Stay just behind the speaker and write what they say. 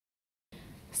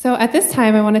So at this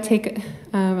time, I want to take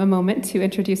a moment to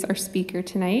introduce our speaker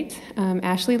tonight.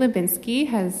 Ashley Hlebinsky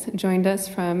has joined us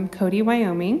from Cody,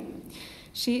 Wyoming.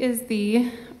 She is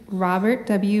the Robert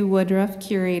W. Woodruff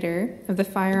Curator of the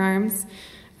Firearms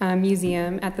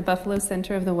Museum at the Buffalo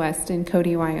Center of the West in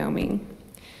Cody, Wyoming.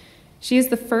 She is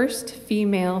the first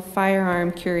female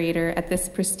firearm curator at this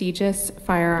prestigious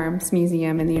firearms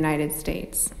museum in the United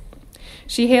States.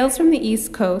 She hails from the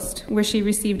East Coast, where she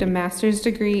received a master's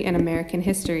degree in American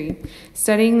history,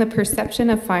 studying the perception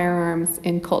of firearms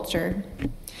in culture.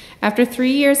 After 3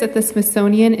 years at the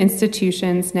Smithsonian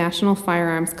Institution's National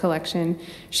Firearms Collection,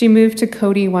 she moved to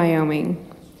Cody, Wyoming.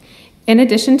 In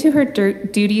addition to her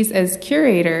duties as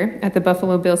curator at the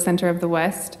Buffalo Bill Center of the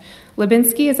West,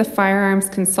 Hlebinsky is a firearms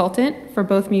consultant for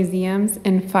both museums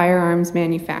and firearms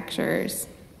manufacturers.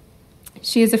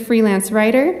 She is a freelance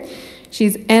writer.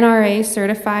 She's NRA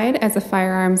certified as a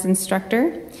firearms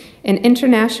instructor, an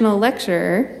international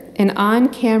lecturer, an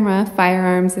on-camera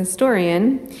firearms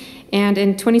historian, and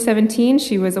in 2017,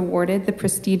 she was awarded the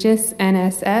prestigious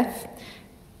NSF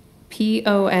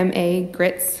POMA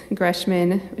Gritz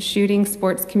Greshman Shooting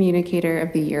Sports Communicator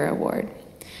of the Year Award.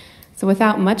 So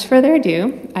without much further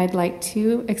ado, I'd like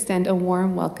to extend a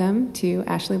warm welcome to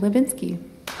Ashley Hlebinsky.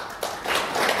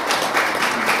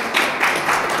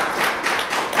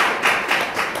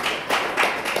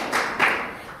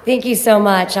 Thank you so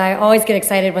much. I always get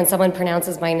excited when someone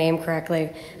pronounces my name correctly.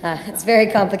 It's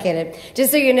very complicated. Just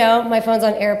so you know, my phone's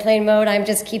on airplane mode. I'm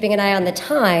just keeping an eye on the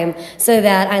time so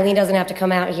that Eileen doesn't have to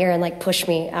come out here and push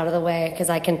me out of the way because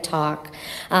I can talk.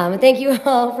 Thank you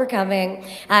all for coming.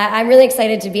 I'm really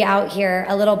excited to be out here.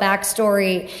 A little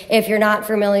backstory, if you're not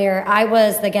familiar, I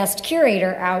was the guest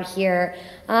curator out here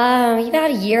about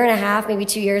a year and a half, maybe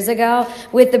 2 years ago,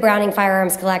 with the Browning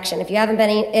Firearms Collection. If you haven't been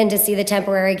in to see the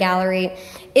temporary gallery,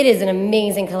 it is an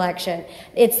amazing collection.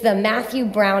 It's the Matthew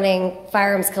Browning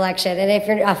Firearms Collection, and if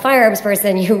you're a firearms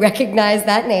person, you recognize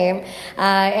that name.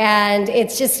 And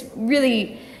it's just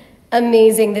really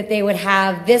amazing that they would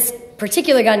have this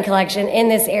particular gun collection in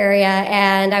this area,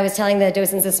 and I was telling the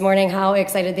docents this morning how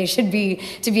excited they should be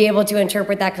to be able to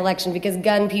interpret that collection because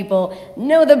gun people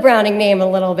know the Browning name a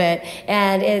little bit,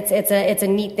 and it's a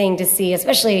neat thing to see,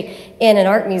 especially in an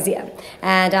art museum.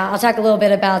 And I'll talk a little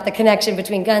bit about the connection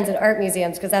between guns and art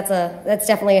museums because that's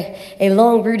definitely a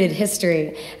long-rooted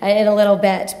history in a little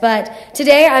bit. But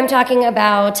today I'm talking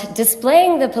about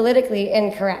displaying the politically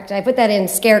incorrect. I put that in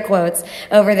scare quotes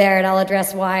over there, and I'll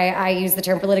address why I use the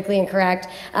term politically incorrect.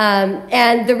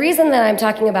 And the reason that I'm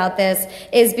talking about this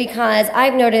is because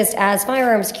I've noticed as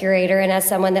firearms curator and as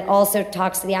someone that also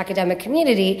talks to the academic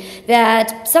community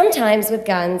that sometimes with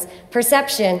guns,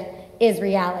 perception is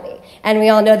reality. And we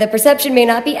all know that perception may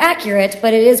not be accurate,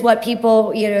 but it is what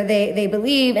people, they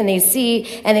believe and they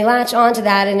see and they latch onto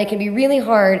that, and it can be really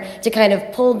hard to kind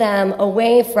of pull them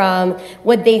away from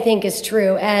what they think is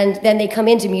true. And then they come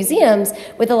into museums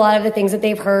with a lot of the things that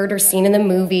they've heard or seen in the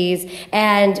movies,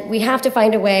 and we have to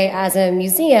find a way as a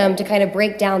museum to kind of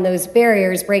break down those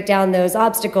barriers, break down those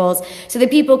obstacles, so that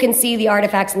people can see the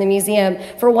artifacts in the museum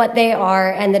for what they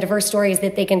are and the diverse stories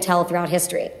that they can tell throughout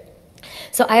history.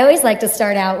 So I always like to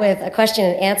start out with a question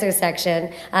and answer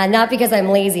section, not because I'm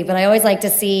lazy, but I always like to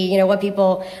see, what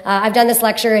people, I've done this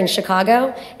lecture in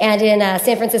Chicago and in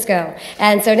San Francisco,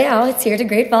 and so now it's here to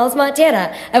Great Falls,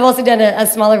 Montana. I've also done a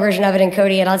smaller version of it in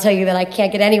Cody, and I'll tell you that I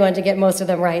can't get anyone to get most of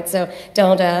them right, so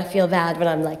don't feel bad when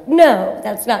I'm like, no,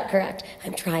 that's not correct.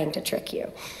 I'm trying to trick you.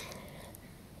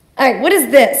 All right, what is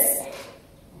this?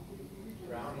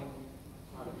 Browning.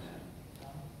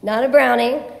 Not a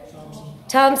Browning.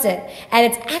 Thompson, and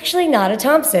it's actually not a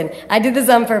Thompson. I did this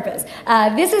on purpose.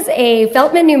 This is a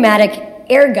Feltman pneumatic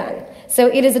air gun. So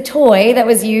it is a toy that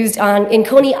was used in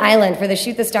Coney Island for the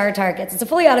Shoot the Star targets. It's a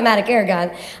fully automatic air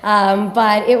gun,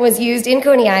 but it was used in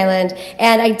Coney Island.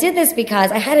 And I did this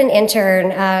because I had an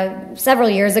intern several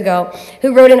years ago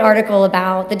who wrote an article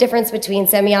about the difference between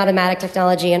semi-automatic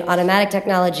technology and automatic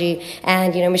technology,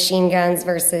 and machine guns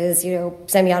versus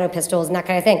semi-auto pistols and that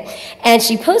kind of thing. And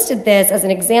she posted this as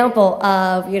an example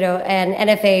of an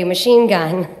NFA machine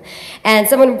gun. And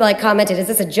someone commented, "Is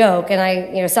this a joke?" And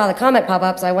I saw the comment pop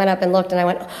up, so I went up and looked, and I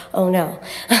went, "Oh no."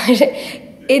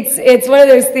 It's one of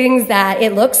those things that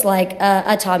it looks like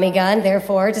a Tommy gun,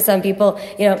 therefore to some people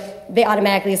they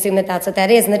automatically assume that that's what that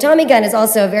is. And the Tommy gun is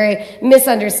also a very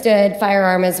misunderstood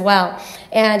firearm as well.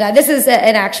 And this is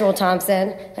an actual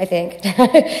Thompson, I think.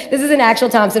 This is an actual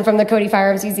Thompson from the Cody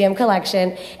Firearms Museum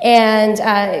collection. And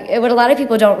what a lot of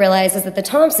people don't realize is that the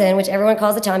Thompson, which everyone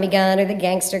calls the Tommy gun or the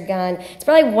gangster gun, it's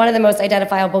probably one of the most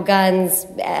identifiable guns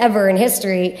ever in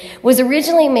history, was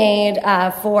originally made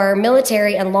for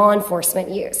military and law enforcement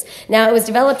use. Now, it was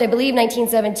developed, I believe,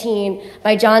 1917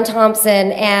 by John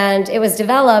Thompson, and it was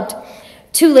developed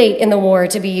too late in the war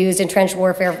to be used in trench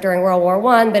warfare during World War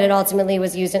I, but it ultimately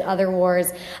was used in other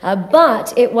wars.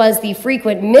 But it was the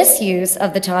frequent misuse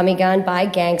of the Tommy gun by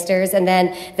gangsters and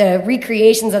then the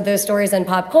recreations of those stories in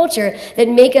pop culture that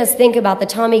make us think about the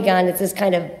Tommy gun as this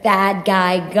kind of bad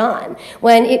guy gun,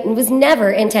 when it was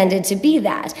never intended to be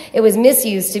that. It was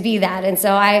misused to be that. And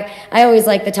so I always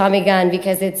like the Tommy gun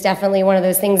because it's definitely one of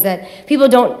those things that people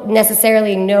don't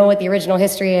necessarily know what the original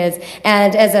history is.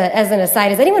 And as an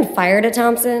aside, has anyone fired a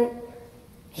Thompson?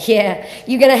 Yeah.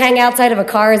 You gonna hang outside of a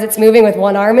car as it's moving with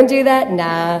one arm and do that?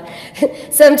 Nah.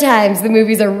 Sometimes the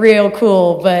movies are real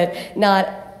cool, but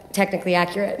not technically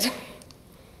accurate.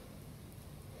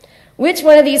 Which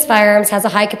one of these firearms has a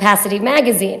high-capacity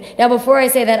magazine? Now, before I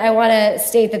say that, I want to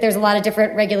state that there's a lot of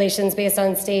different regulations based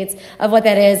on states of what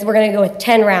that is. We're going to go with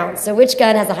 10 rounds. So which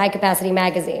gun has a high-capacity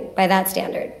magazine by that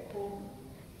standard?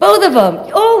 Both of them.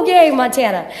 Oh, yay,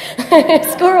 Montana.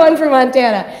 Score one for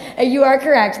Montana. You are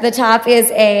correct. The top is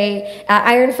a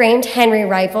iron-framed Henry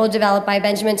rifle developed by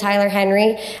Benjamin Tyler Henry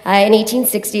in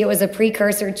 1860. It was a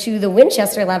precursor to the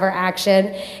Winchester lever action,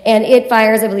 and it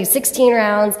fires, I believe, 16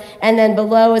 rounds, and then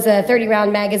below is a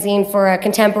 30-round magazine for a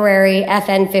contemporary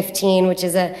FN-15, which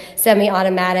is a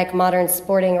semi-automatic modern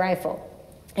sporting rifle.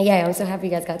 Yay, I'm so happy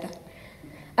you guys got that.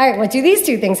 All right, what do these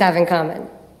two things have in common?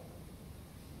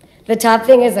 The top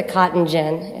thing is a cotton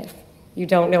gin, if you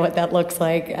don't know what that looks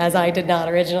like, as I did not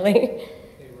originally.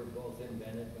 They were both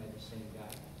invented by the same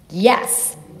guy.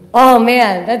 Yes. Oh,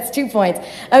 man, that's 2 points.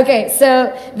 Okay,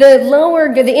 so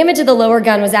the image of the lower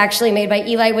gun was actually made by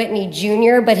Eli Whitney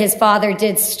Jr., but his father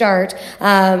did start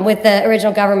with the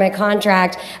original government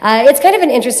contract. It's kind of an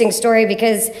interesting story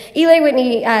because Eli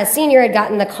Whitney Sr. had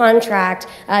gotten the contract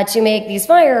to make these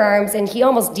firearms, and he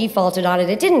almost defaulted on it.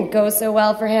 It didn't go so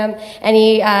well for him, and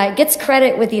he gets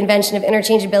credit with the invention of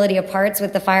interchangeability of parts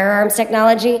with the firearms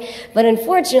technology, but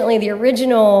unfortunately, the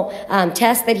original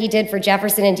test that he did for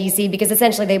Jefferson in D.C., because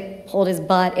essentially they pulled his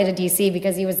butt into D.C.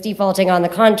 because he was defaulting on the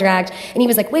contract. And he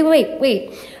was like,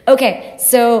 wait. Okay,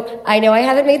 so I know I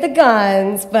haven't made the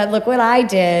guns, but look what I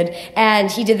did. And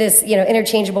he did this,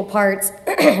 interchangeable parts,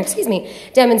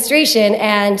 demonstration.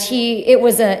 And it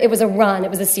was a run. It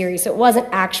was a series. So it wasn't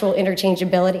actual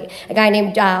interchangeability. A guy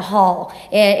named Hall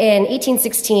in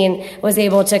 1816 was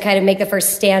able to kind of make the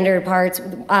first standard parts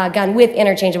gun with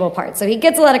interchangeable parts. So he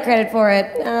gets a lot of credit for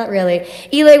it. Not really.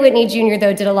 Eli Whitney Jr.,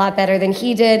 though, did a lot better than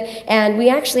he did. And we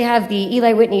actually have the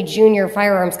Eli Whitney Jr.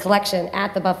 firearms collection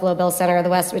at the Buffalo Bill Center of the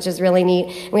West, which is really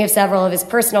neat. And we have several of his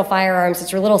personal firearms,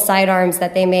 which are little sidearms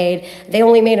that they made. They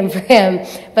only made them for him,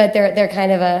 but they're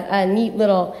kind of a neat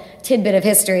little tidbit of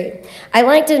history. I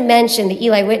like to mention the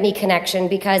Eli Whitney connection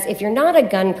because if you're not a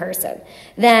gun person,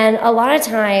 then a lot of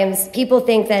times people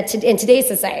think that in today's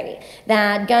society,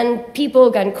 that gun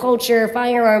culture,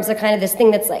 firearms are kind of this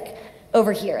thing that's like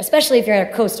over here, especially if you're in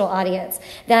a coastal audience,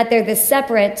 that they're this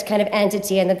separate kind of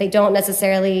entity and that they don't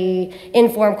necessarily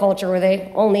inform culture or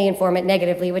they only inform it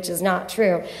negatively, which is not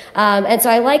true. And so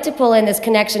I like to pull in this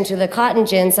connection to the cotton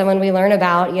gin, someone we learn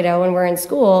about, when we're in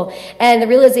school, and the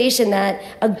realization that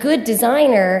a good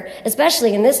designer,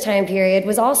 especially in this time period,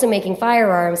 was also making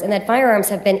firearms, and that firearms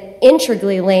have been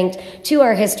integrally linked to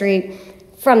our history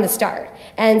from the start.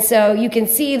 And so you can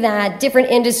see that different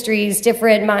industries,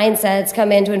 different mindsets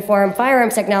come in to inform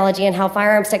firearms technology and how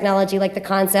firearms technology, like the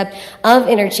concept of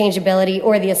interchangeability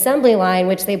or the assembly line,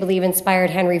 which they believe inspired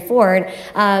Henry Ford,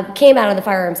 came out of the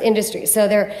firearms industry. So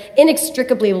they're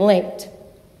inextricably linked.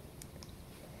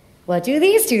 What do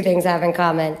these two things have in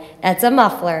common? It's a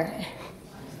muffler.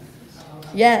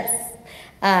 Yes.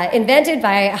 Invented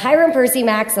by Hiram Percy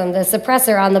Maxim, the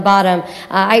suppressor on the bottom.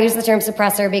 I use the term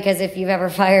suppressor because if you've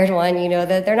ever fired one, you know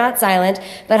that they're not silent,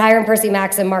 but Hiram Percy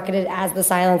Maxim marketed it as the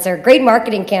silencer. Great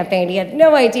marketing campaign. He had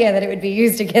no idea that it would be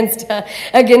used against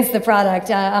the product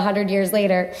 100 years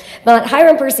later. But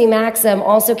Hiram Percy Maxim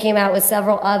also came out with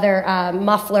several other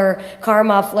car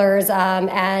mufflers,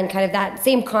 and kind of that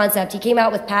same concept. He came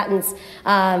out with patents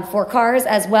for cars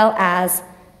as well as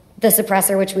the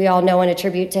suppressor, which we all know and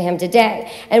attribute to him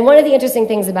today. And one of the interesting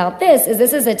things about this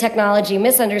is a technology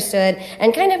misunderstood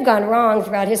and kind of gone wrong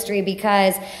throughout history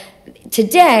because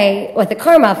today, with the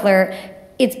car muffler,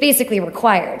 it's basically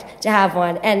required to have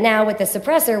one. And now with the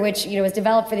suppressor, which was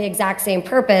developed for the exact same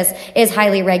purpose, is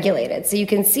highly regulated. So you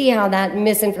can see how that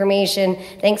misinformation,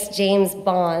 thanks James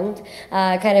Bond,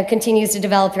 kind of continues to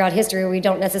develop throughout history. We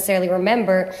don't necessarily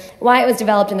remember why it was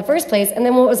developed in the first place, and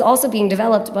then what was also being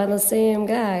developed by the same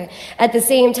guy at the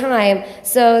same time,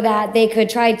 so that they could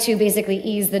try to basically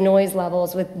ease the noise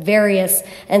levels with various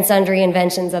and sundry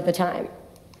inventions of the time.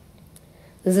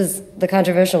 This is the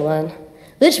controversial one.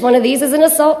 Which one of these is an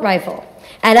assault rifle?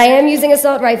 And I am using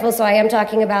assault rifle, so I am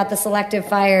talking about the selective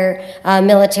fire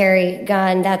military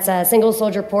gun. That's a single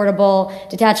soldier portable,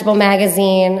 detachable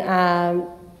magazine,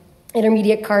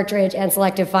 intermediate cartridge, and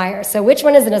selective fire. So which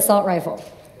one is an assault rifle?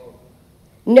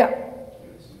 No.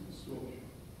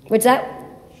 What's that?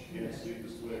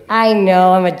 I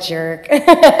know, I'm a jerk.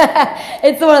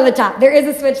 It's the one on the top. There is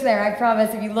a switch there, I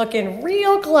promise. If you look in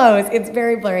real close, it's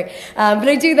very blurry. But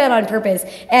I do that on purpose.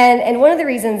 And one of the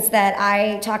reasons that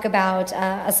I talk about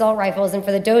assault rifles, and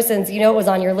for the docents, it was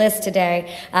on your list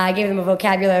today. I gave them a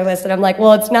vocabulary list, and I'm like,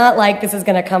 well, it's not like this is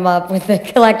going to come up with the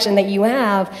collection that you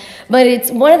have. But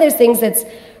it's one of those things that's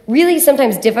really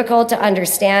sometimes difficult to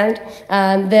understand.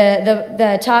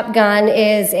 The Top Gun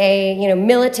is a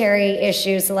military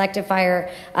issue selective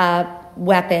fire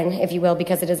weapon, if you will,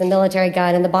 because it is a military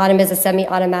gun, and the bottom is a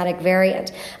semi-automatic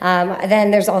variant. Then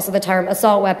there's also the term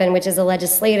assault weapon, which is a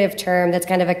legislative term that's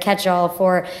kind of a catch-all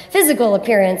for physical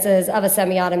appearances of a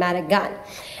semi-automatic gun.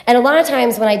 And a lot of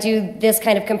times when I do this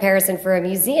kind of comparison for a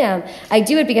museum, I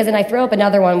do it because then I throw up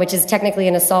another one, which is technically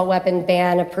an assault weapon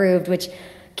ban approved, which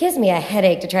gives me a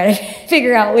headache to try to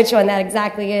figure out which one that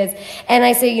exactly is. And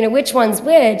I say, which one's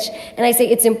which? And I say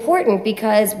it's important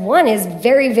because one is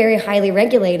very, very highly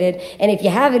regulated, and if you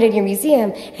have it in your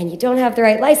museum and you don't have the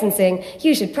right licensing,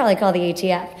 you should probably call the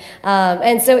ATF.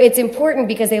 And so it's important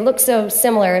because they look so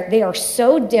similar, they are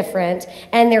so different,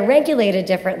 and they're regulated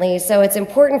differently. So it's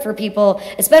important for people,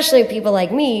 especially people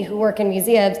like me who work in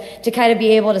museums, to kind of be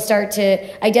able to start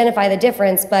to identify the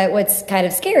difference. But what's kind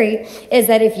of scary is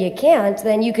that if you can't,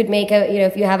 then you could make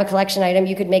if you have a collection item,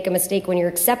 you could make a mistake when you're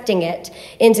accepting it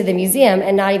into the museum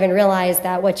and not even realize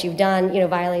that what you've done,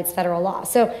 violates federal law.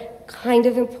 So kind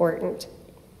of important.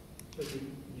 But the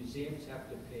museums have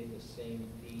to pay the same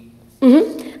fee?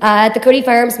 Mm-hmm. At the Cody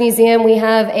Firearms Museum, we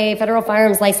have a federal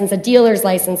firearms license, a dealer's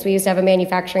license. We used to have a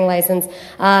manufacturing license,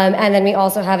 and then we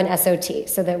also have an SOT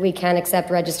so that we can accept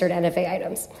registered NFA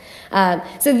items.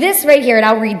 So this right here, and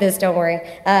I'll read this, don't worry.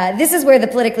 This is where the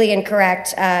politically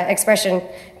incorrect expression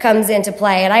comes into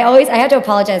play. And I have to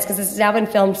apologize because this has now been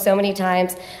filmed so many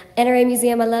times. NRA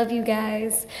Museum, I love you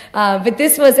guys. But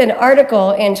this was an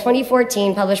article in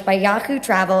 2014 published by Yahoo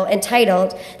Travel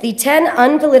entitled, "The 10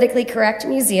 Unpolitically Correct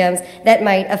Museums That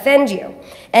Might Offend You."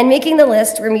 And making the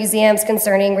list were museums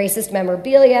concerning racist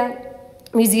memorabilia,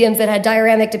 museums that had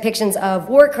dioramic depictions of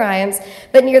war crimes,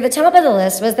 but near the top of the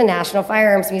list was the National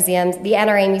Firearms Museum, the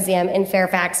NRA Museum in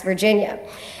Fairfax, Virginia.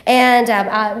 And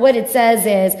what it says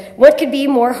is, what could be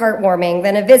more heartwarming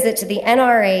than a visit to the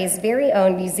NRA's very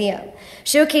own museum,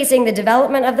 showcasing the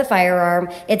development of the firearm,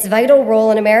 its vital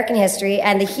role in American history,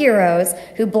 and the heroes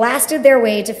who blasted their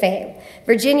way to fame.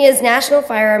 Virginia's National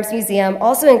Firearms Museum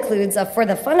also includes a For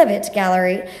the Fun of It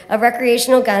gallery of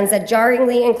recreational guns that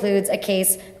jarringly includes a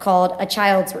case called A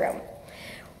Child's Room.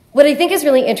 What I think is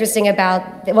really interesting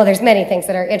about, well, there's many things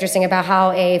that are interesting about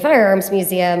how a firearms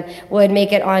museum would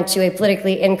make it onto a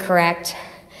politically incorrect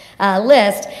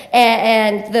list.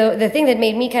 And the thing that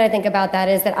made me kind of think about that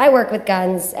is that I work with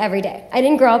guns every day. I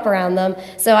didn't grow up around them,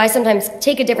 so I sometimes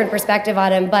take a different perspective on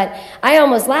them, but I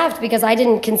almost laughed because I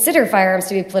didn't consider firearms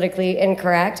to be politically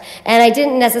incorrect, and I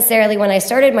didn't necessarily, when I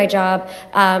started my job,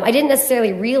 I didn't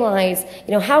necessarily realize,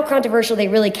 how controversial they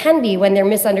really can be when they're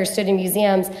misunderstood in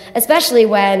museums, especially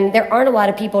when there aren't a lot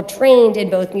of people trained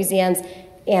in both museums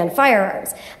and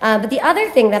firearms. But the other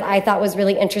thing that I thought was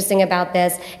really interesting about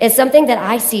this is something that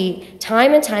I see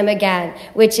time and time again,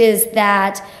 which is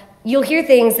that you'll hear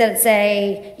things that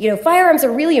say, firearms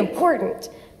are really important,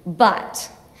 but,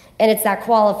 and it's that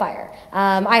qualifier.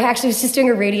 I actually was just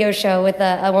doing a radio show with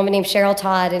a woman named Cheryl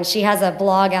Todd, and she has a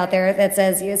blog out there that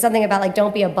says something about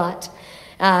don't be a butt.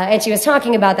 And she was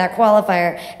talking about that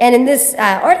qualifier. And in this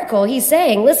article, he's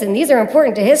saying, listen, these are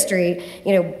important to history,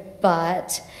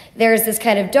 but there's this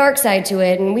kind of dark side to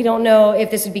it, and we don't know if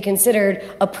this would be considered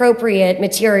appropriate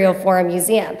material for a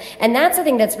museum. And that's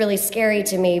something that's really scary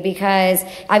to me, because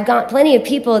I've got plenty of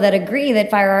people that agree that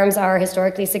firearms are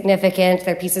historically significant,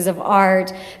 they're pieces of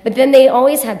art, but then they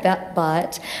always have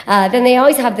then they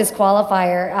always have this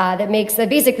qualifier that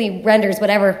basically renders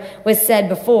whatever was said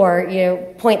before,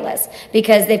 pointless,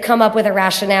 because they've come up with a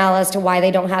rationale as to why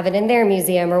they don't have it in their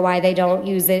museum or why they don't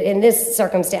use it in this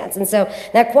circumstance. And so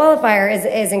that qualifier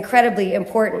is incredibly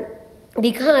important,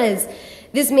 because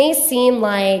this may seem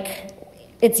like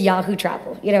it's Yahoo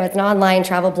Travel. It's an online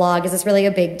travel blog. Is this really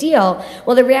a big deal?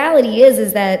 Well, the reality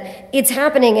is that it's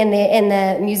happening in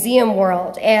the museum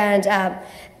world. And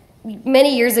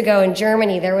many years ago in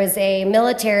Germany, there was a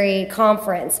military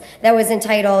conference that was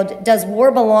entitled, "Does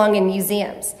War Belong in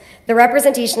Museums? The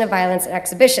Representation of Violence at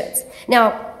Exhibitions."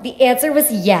 Now, the answer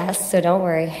was yes, so don't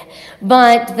worry.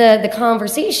 But the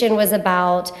conversation was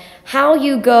about how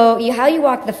you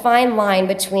walk the fine line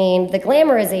between the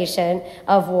glamorization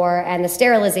of war and the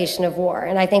sterilization of war.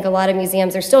 And I think a lot of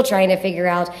museums are still trying to figure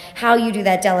out how you do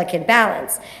that delicate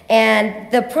balance.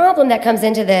 And the problem that comes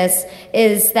into this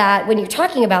is that when you're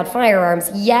talking about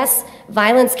firearms, yes,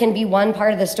 violence can be one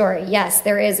part of the story. Yes,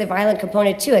 there is a violent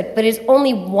component to it, but it's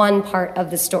only one part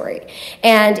of the story.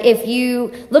 And if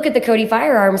you look at the Cody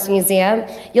Firearms Museum,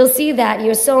 you'll see that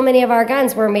so many of our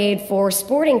guns were made for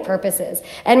sporting purposes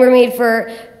and were made for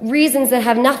reasons that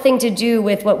have nothing to do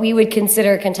with what we would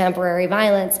consider contemporary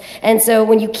violence. And so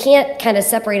when you can't kind of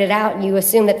separate it out and you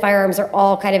assume that firearms are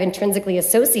all kind of intrinsically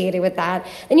associated with that,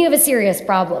 then you have a serious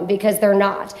problem, because they're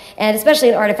not. And especially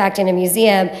an artifact in a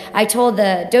museum, I told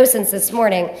the docents this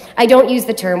morning, I don't use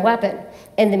the term weapon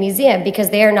in the museum because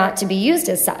they are not to be used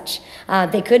as such.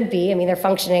 They could be, they're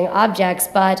functioning objects,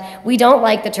 but we don't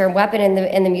like the term weapon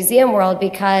in the museum world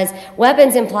because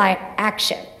weapons imply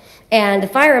action. And the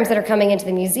firearms that are coming into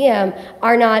the museum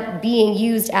are not being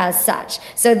used as such.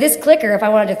 So this clicker, if I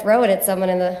wanted to throw it at someone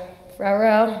in the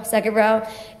second row,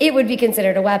 it would be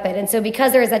considered a weapon. And so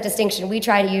because there is that distinction, we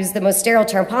try to use the most sterile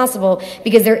term possible,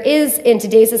 because there is, in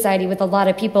today's society with a lot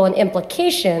of people, an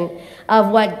implication of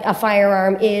what a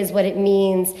firearm is, what it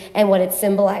means, and what it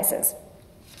symbolizes.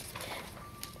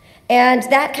 And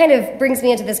that kind of brings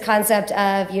me into this concept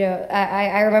of,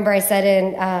 I remember I said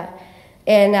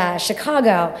in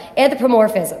Chicago,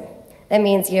 anthropomorphism. That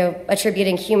means,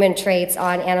 attributing human traits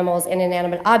on animals and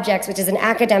inanimate objects, which is an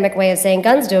academic way of saying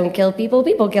guns don't kill people,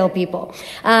 people kill people.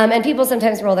 And people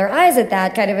sometimes roll their eyes at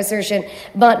that kind of assertion,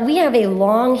 but we have a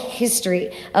long history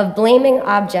of blaming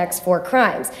objects for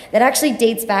crimes that actually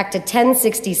dates back to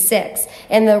 1066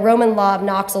 in the Roman law of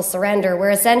nocturnal surrender, where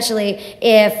essentially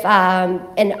if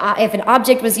an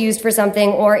object was used for something,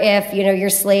 or if, your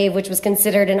slave, which was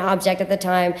considered an object at the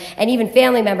time, and even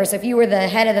family members, so if you were the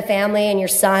head of the family and your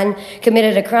son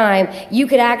committed a crime, you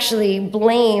could actually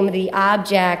blame the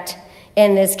object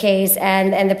in this case,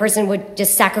 and the person would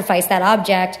just sacrifice that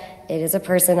object. It is a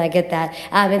person, I get that,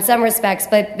 in some respects,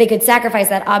 but they could sacrifice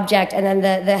that object, and then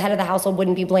the head of the household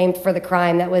wouldn't be blamed for the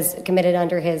crime that was committed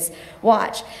under his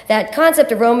watch. That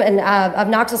concept of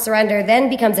nocturnal surrender then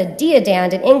becomes a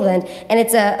deodand in England, and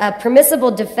it's a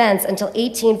permissible defense until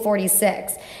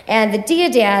 1846. And the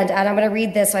deodand, and I'm going to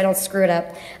read this so I don't screw it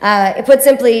up, it put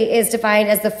simply is defined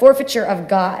as the forfeiture of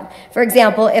God. For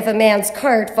example, if a man's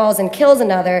cart falls and kills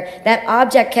another, that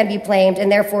object can be blamed and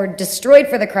therefore destroyed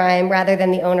for the crime rather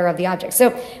than the owner of the object.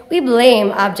 So we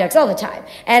blame objects all the time,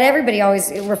 and everybody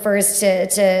always refers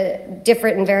to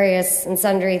different and various and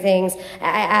sundry things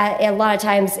a lot of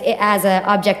times as an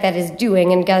object that is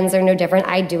doing, and guns are no different.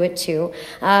 I do it too,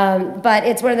 but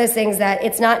it's one of those things that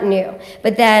it's not new.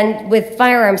 But then with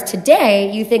firearms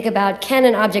today, you think about, can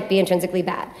an object be intrinsically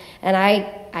bad? And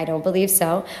I don't believe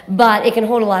so, but it can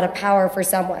hold a lot of power for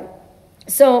someone.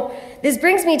 So this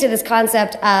brings me to this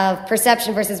concept of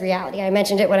perception versus reality. I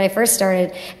mentioned it when I first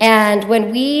started, and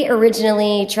when we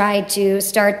originally tried to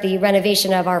start the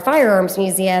renovation of our firearms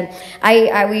museum,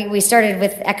 we started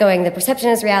with echoing the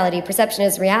perception is reality,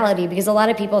 because a lot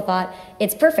of people thought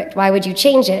it's perfect. Why would you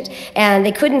change it? And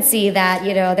they couldn't see that,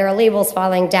 there are labels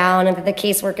falling down, and that the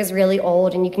casework is really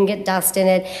old, and you can get dust in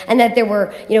it, and that there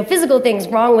were, physical things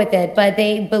wrong with it, but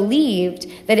they believed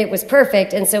that it was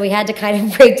perfect, and so we had to kind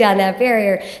of break down that barrier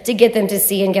to get them to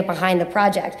see and get behind the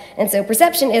project. And so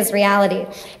perception is reality.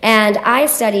 And I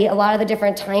study a lot of the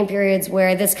different time periods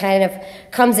where this kind of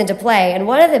comes into play. And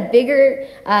one of the bigger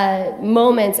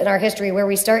moments in our history where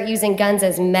we start using guns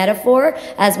as metaphor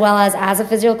as well as a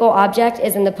physical object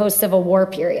is in the post-Civil War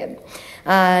period.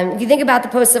 If you think about the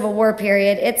post-Civil War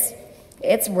period, it's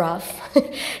It's rough.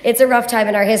 It's a rough time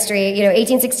in our history.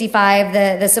 1865,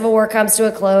 the Civil War comes to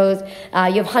a close.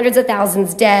 You have hundreds of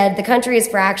thousands dead. The country is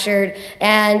fractured.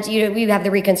 And we have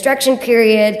the Reconstruction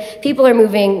period. People are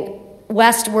moving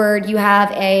westward. You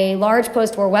have a large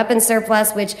post-war weapons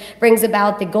surplus, which brings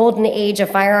about the golden age of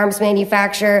firearms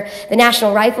manufacture. The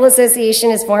National Rifle Association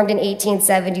is formed in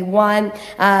 1871,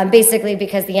 basically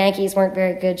because the Yankees weren't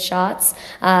very good shots.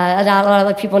 Not a lot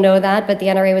of people know that, but the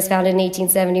NRA was founded in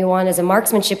 1871 as a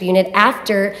marksmanship unit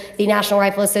after the National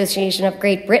Rifle Association of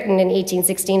Great Britain in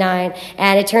 1869,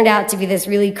 and it turned out to be this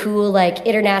really cool,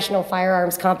 international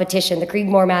firearms competition, the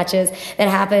Creedmoor matches that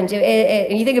happened.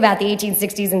 You think about the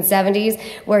 1860s and 70s,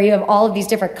 where you have all of these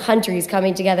different countries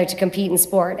coming together to compete in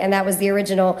sport. And that was the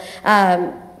original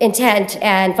intent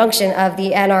and function of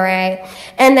the NRA.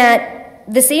 And that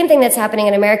the same thing that's happening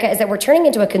in America is that we're turning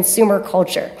into a consumer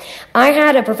culture. I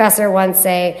had a professor once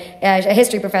say, a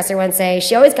history professor once say,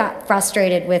 she always got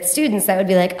frustrated with students that would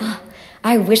be like, oh,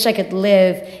 I wish I could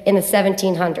live in the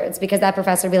 1700s, because that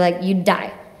professor would be like, you'd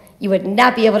die. You would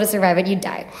not be able to survive it. You'd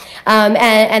die.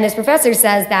 And this professor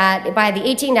says that by the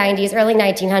 1890s, early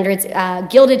 1900s,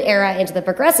 Gilded era into the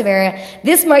Progressive era,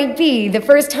 this might be the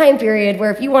first time period where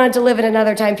if you wanted to live in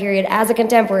another time period as a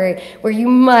contemporary, where you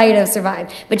might have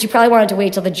survived, but you probably wanted to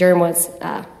wait till the germ was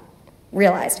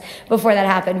realized before that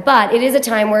happened. But it is a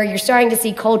time where you're starting to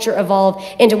see culture evolve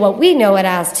into what we know it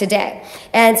as today.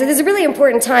 And so this is a really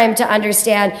important time to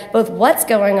understand both what's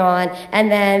going on and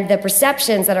then the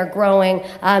perceptions that are growing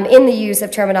in the use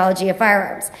of terminology of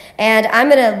firearms. And I'm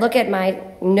going to look at my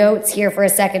notes here for a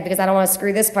second because I don't want to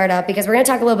screw this part up, because we're going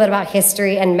to talk a little bit about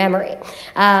history and memory.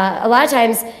 A lot of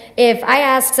times, if I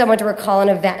ask someone to recall an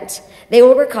event, they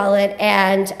will recall it,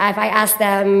 and if I ask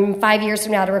them 5 years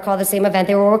from now to recall the same event,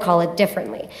 they will recall it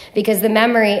differently, because the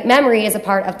memory is a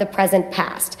part of the present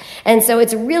past. And so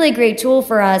it's a really great tool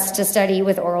for us to study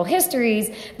with oral histories,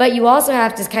 but you also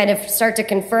have to kind of start to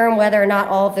confirm whether or not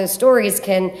all of those stories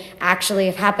can actually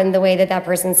have happened the way that that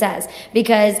person says.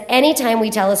 Because anytime we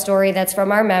tell a story that's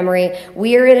from our memory,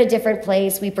 we're in a different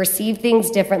place, we perceive things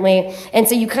differently, and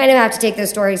so you kind of have to take those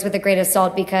stories with a grain of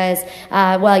salt because,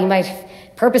 you might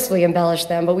purposefully embellish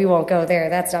them, but we won't go there.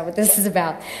 That's not what this is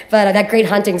about. But that great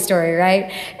hunting story,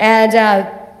 right? And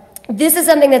this is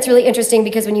something that's really interesting,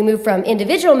 because when you move from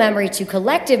individual memory to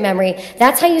collective memory,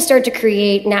 that's how you start to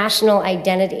create national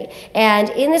identity. And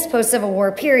in this post-Civil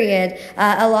War period,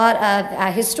 a lot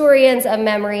of historians of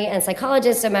memory and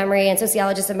psychologists of memory and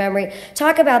sociologists of memory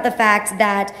talk about the fact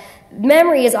that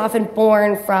memory is often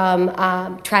born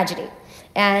from tragedy.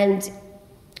 And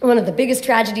one of the biggest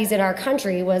tragedies in our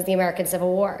country was the American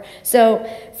Civil War. So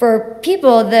for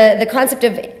people, the concept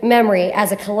of memory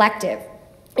as a collective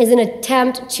is an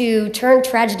attempt to turn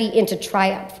tragedy into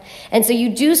triumph. And so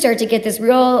you do start to get this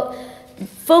real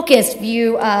focused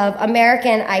view of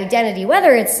American identity,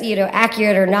 whether it's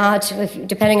accurate or not,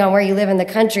 depending on where you live in the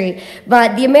country.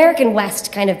 But the American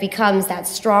West kind of becomes that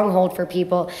stronghold for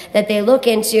people that they look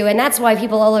into, and that's why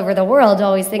people all over the world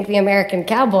always think the American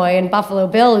cowboy and Buffalo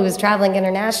Bill, who is traveling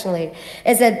internationally,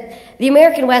 is that the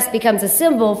American West becomes a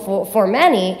symbol for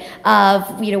many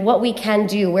of what we can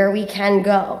do, where we can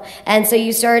go. And so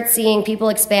you start seeing people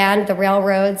expand. The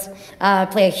railroads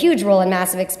play a huge role in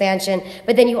massive expansion,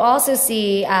 but then you also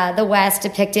see the West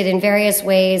depicted in various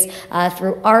ways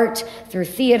through art, through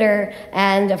theater,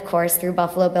 and of course through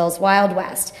Buffalo Bill's Wild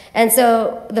West. And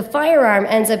so the firearm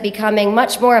ends up becoming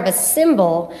much more of a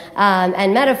symbol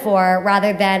and metaphor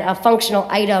rather than a functional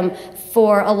item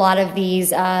for a lot of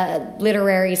these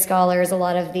literary scholars, a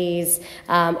lot of these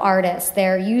artists.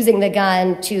 They're using the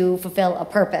gun to fulfill a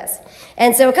purpose.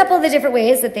 And so a couple of the different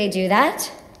ways that they do that,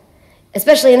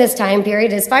 especially in this time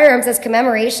period, is firearms as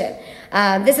commemoration.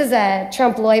 This is a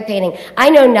Trompe l'oeil painting. I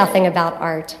know nothing about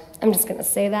art. I'm just going to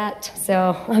say that,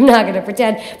 so I'm not going to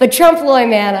pretend. But Trompe l'oeil,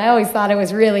 man, I always thought it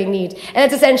was really neat. And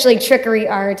it's essentially trickery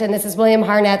art, and this is William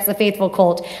Harnet's The Faithful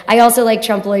Colt. I also like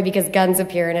Trompe l'oeil because guns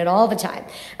appear in it all the time.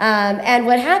 And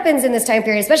what happens in this time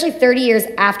period, especially 30 years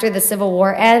after the Civil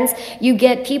War ends, you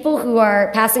get people who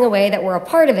are passing away that were a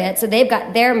part of it, so they've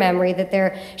got their memory that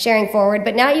they're sharing forward.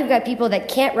 But now you've got people that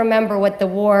can't remember what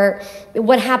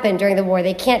happened during the war.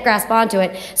 They can't grasp onto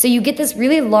it. So you get this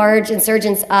really large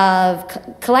insurgence of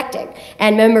collecting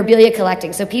and memorabilia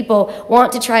collecting. So people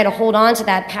want to try to hold on to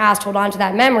that past, hold on to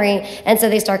that memory, and so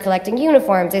they start collecting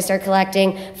uniforms, they start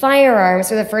collecting firearms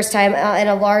for the first time in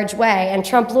a large way. And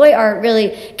Trompe l'oeil art really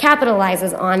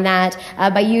capitalizes on that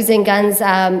by using guns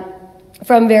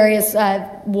from various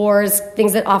wars,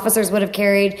 things that officers would have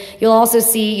carried. You'll also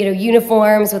see,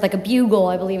 uniforms with like a bugle,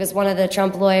 I believe is one of the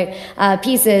trompe-l'oeil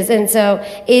pieces. And so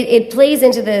it plays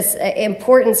into this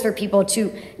importance for people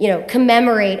to,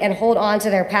 commemorate and hold on to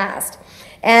their past.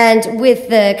 And with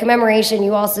the commemoration,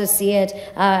 you also see it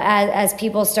as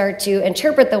people start to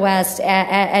interpret the West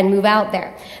and move out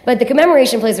there. But the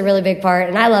commemoration plays a really big part,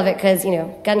 and I love it because,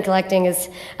 gun collecting is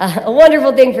a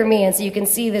wonderful thing for me. And so you can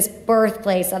see this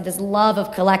birthplace of this love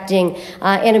of collecting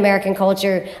in American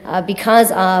culture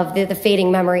because of the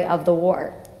fading memory of the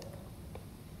war.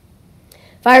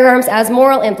 Firearms as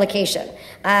moral implication.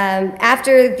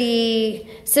 After the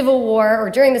Civil War, or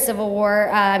during the Civil War,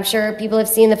 I'm sure people have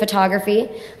seen the photography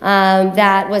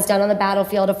that was done on the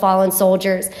battlefield of fallen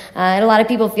soldiers. And a lot of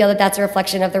people feel that that's a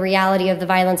reflection of the reality of the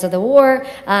violence of the war.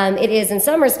 It is in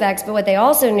some respects, but what they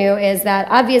also knew is that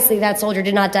obviously that soldier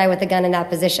did not die with a gun in that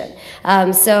position.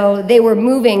 So they were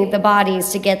moving the bodies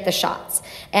to get the shots.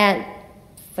 And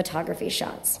photography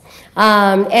shots.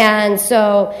 And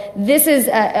so this is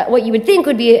what you would think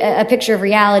would be a picture of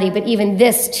reality, but even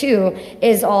this, too,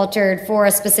 is altered for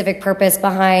a specific purpose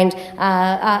behind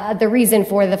the reason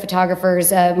for the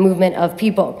photographer's movement of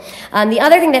people. The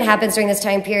other thing that happens during this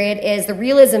time period is the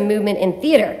realism movement in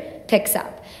theater picks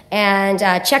up. And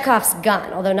Chekhov's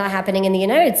gun, although not happening in the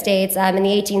United States, in the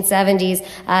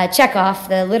 1870s, Chekhov,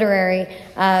 the literary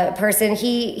person,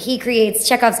 he creates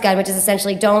Chekhov's gun, which is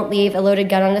essentially don't leave a loaded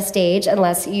gun on a stage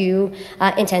unless you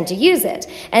intend to use it.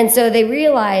 And so they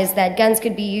realized that guns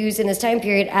could be used in this time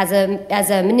period as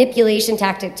a manipulation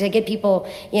tactic to get people,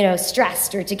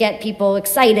 stressed or to get people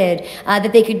excited,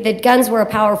 that guns were a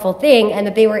powerful thing, and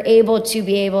that they were able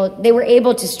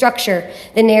to structure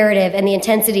the narrative and the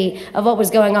intensity of what was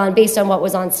going on based on what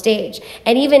was on stage.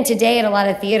 And even today at a lot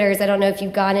of theaters, I don't know if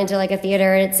you've gone into like a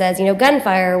theater and it says,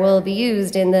 gunfire will be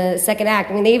used in the second act.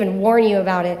 I mean, they even warn you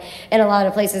about it in a lot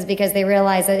of places because they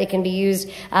realize that it can be used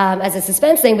as a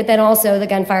suspense thing, but then also the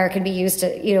gunfire can be used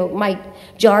to, might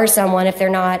jar someone if they're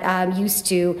not used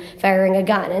to firing a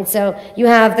gun. And so you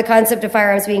have the concept of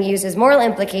firearms being used as moral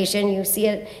implication. You see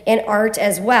it in art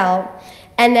as well.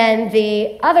 And then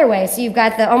the other way, so you've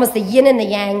got almost the yin and the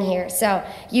yang here. So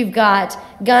you've got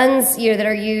guns that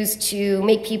are used to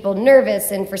make people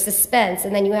nervous and for suspense,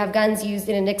 and then you have guns used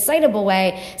in an excitable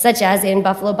way, such as in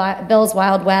Buffalo Bill's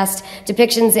Wild West,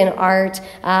 depictions in art,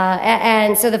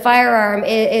 and so the firearm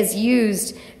is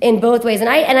used in both ways. And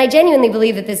I genuinely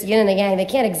believe that this yin and the yang, they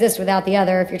can't exist without the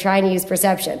other if you're trying to use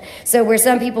perception. So where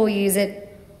some people use it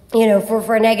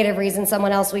for a negative reason,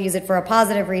 someone else will use it for a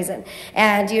positive reason.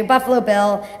 And Buffalo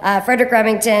Bill, Frederick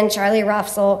Remington, Charlie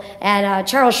Russell, and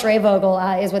Charles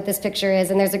Schreyvogel is what this picture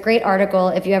is. And there's a great article,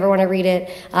 if you ever want to read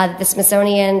it, that the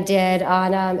Smithsonian did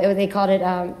on, they called it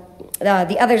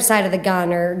the other side of the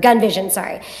gun, or gun vision,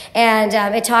 sorry. And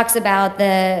it talks about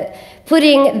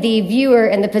putting the viewer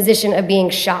in the position of being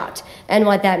shot and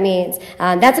what that means.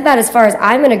 That's about as far as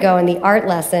I'm going to go in the art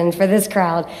lesson for this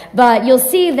crowd. But you'll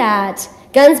see that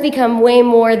guns become way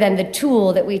more than the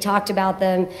tool that we talked about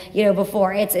them,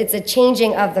 before. It's a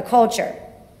changing of the culture.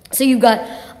 So you've got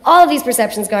all of these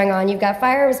perceptions going on. You've got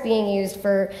firearms being used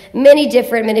for many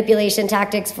different manipulation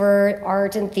tactics for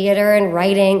art and theater and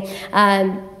writing.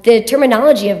 The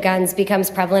terminology of guns becomes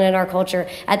prevalent in our culture.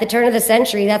 At the turn of the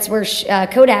century, that's where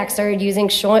Kodak started using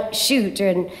shoot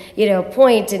and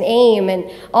point and aim,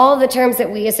 and all the terms that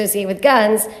we associate with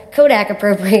guns, Kodak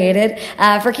appropriated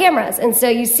for cameras. And so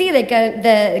you see that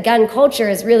the gun culture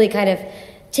is really kind of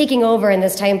taking over in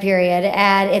this time period,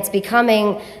 and it's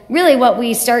becoming really what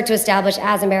we start to establish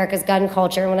as America's gun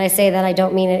culture. And when I say that, I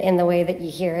don't mean it in the way that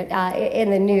you hear it in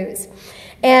the news.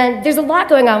 And there's a lot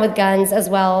going on with guns as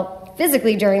well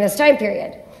physically during this time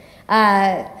period.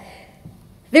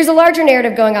 There's a larger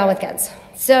narrative going on with guns.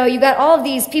 So you've got all of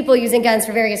these people using guns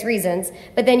for various reasons,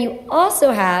 but then you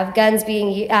also have guns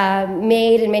being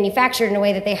made and manufactured in a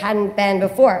way that they hadn't been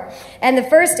before. And the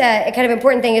first kind of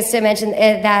important thing is to mention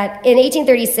that in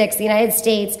 1836, the United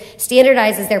States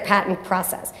standardizes their patent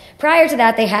process. Prior to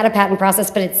that, they had a patent process,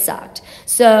 but it sucked.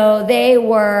 So they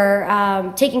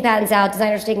were taking patents out,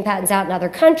 designers were taking patents out in other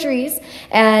countries,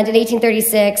 and in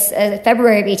 1836,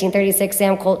 February of 1836,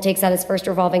 Sam Colt takes out his first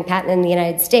revolving patent in the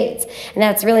United States. And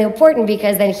that's really important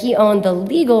because then he owned the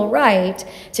legal right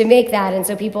to make that, and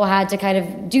so people had to kind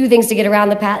of do things to get around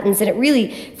the patents, and it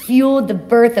really fueled the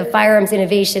birth of firearms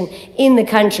innovation in the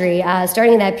country,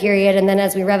 starting in that period, and then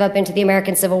as we rev up into the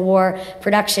American Civil War,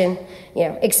 production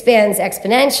expands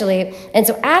exponentially. And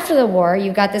so after the war,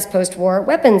 you've got this post-war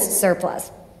weapons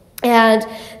surplus. And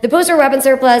the post-war weapons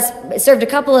surplus served a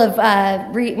couple of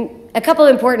a couple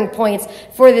important points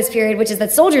for this period, which is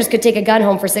that soldiers could take a gun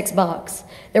home for $6.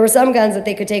 There were some guns that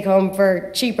they could take home for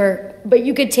cheaper, but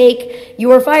you could take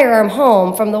your firearm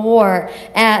home from the war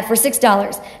for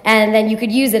 $6, and then you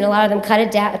could use it. A lot of them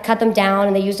cut them down,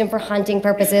 and they used them for hunting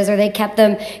purposes, or they kept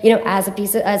them, as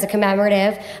a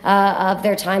commemorative of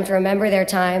their time, to remember their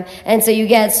time. And so you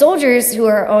get soldiers who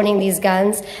are owning these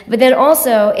guns, but then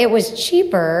also it was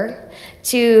cheaper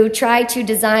to try to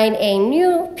design a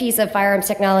new piece of firearms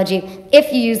technology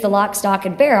if you use the lock, stock,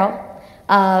 and barrel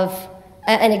of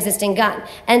an existing gun.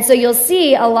 And so you'll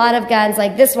see a lot of guns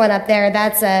like this one up there.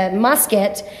 That's a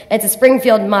musket. It's a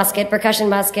Springfield musket, percussion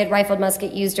musket, rifled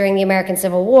musket used during the American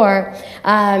Civil War.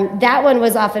 That one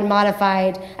was often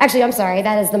modified. Actually, I'm sorry,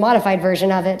 that is the modified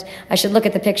version of it. I should look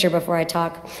at the picture before I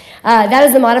talk. That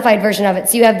is the modified version of it.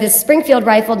 So you have this Springfield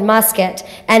rifled musket,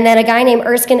 and then a guy named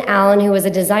Erskine Allen, who was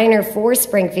a designer for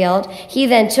Springfield, he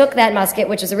then took that musket,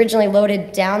 which was originally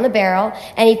loaded down the barrel,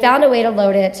 and he found a way to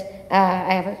load it.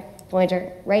 I have a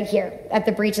pointer right here at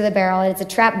the breech of the barrel, and it's a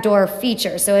trap door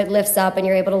feature, so it lifts up and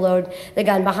you're able to load the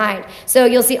gun behind. So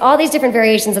you'll see all these different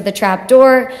variations of the trap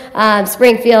door,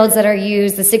 Springfields that are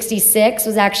used. The 66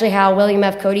 was actually how William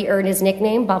F. Cody earned his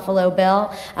nickname, Buffalo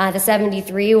Bill. The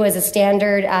 73 was a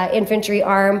standard infantry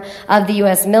arm of the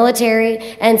U.S. military,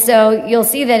 and so you'll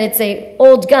see that it's a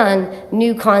old gun,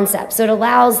 new concept. So it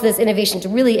allows this innovation to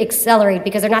really accelerate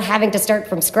because they're not having to start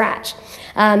from scratch.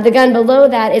 The gun below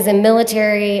that is a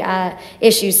military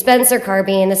issue Spencer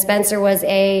carbine. The Spencer was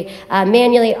a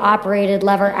manually operated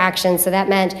lever action, so that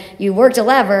meant you worked a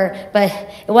lever, but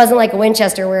it wasn't like a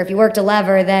Winchester where if you worked a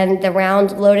lever, then the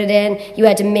round loaded in, you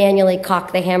had to manually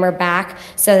cock the hammer back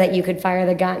so that you could fire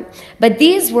the gun. But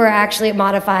these were actually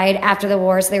modified after the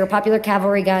war, so they were popular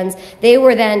cavalry guns. They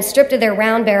were then stripped of their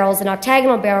round barrels. An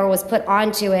octagonal barrel was put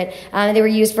onto it. They were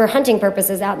used for hunting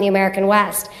purposes out in the American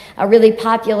West. A really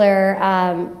popular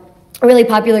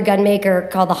gun maker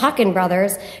called the Hawken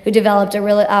brothers, who developed a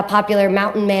really popular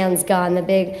mountain man's gun, the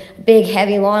big,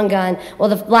 heavy, long gun. Well,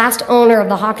 the last owner of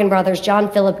the Hawken brothers,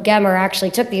 John Philip Gemmer,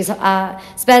 actually took these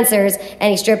Spencers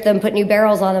and he stripped them, put new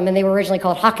barrels on them, and they were originally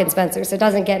called Hawken Spencers, so it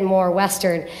doesn't get more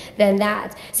Western than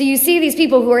that. So you see these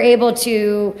people who are able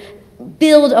to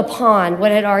build upon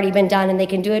what had already been done, and they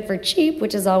can do it for cheap,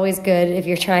 which is always good if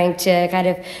you're trying to kind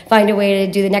of find a way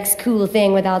to do the next cool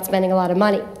thing without spending a lot of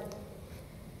money.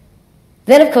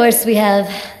 Then, of course, we have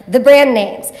the brand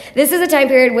names. This is a time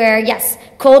period where, yes,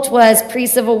 Colt was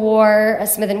pre-Civil War,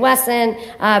 Smith & Wesson,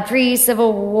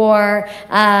 pre-Civil War.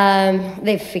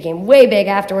 They became way big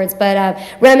afterwards, but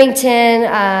Remington,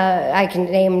 I can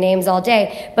name names all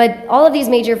day. But all of these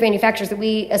major manufacturers that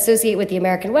we associate with the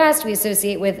American West, we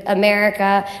associate with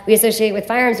America, we associate with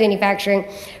firearms manufacturing,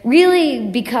 really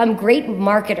become great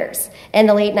marketers in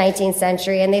the late 19th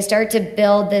century, and they start to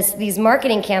build these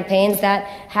marketing campaigns that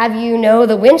have you know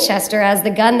the Winchester as the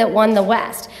gun that won the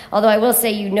West. Although I will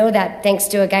say you know that thanks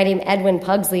to a guy named Edwin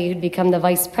Pugsley, who'd become the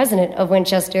vice president of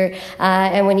Winchester,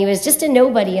 and when he was just a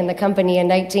nobody in the company in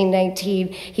 1919,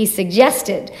 he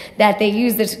suggested that they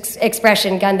use this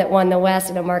expression, gun that won the West,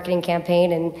 in a marketing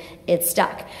campaign, and it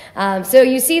stuck. So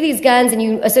you see these guns and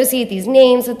you associate these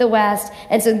names with the West,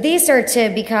 and so they start to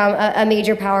become a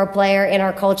major power player in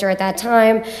our culture at that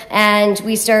time, and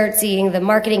we start seeing the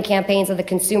marketing campaigns of the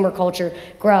consumer culture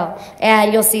grow.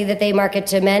 And you'll see that they market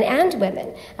to men and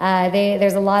women.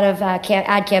 There's a lot of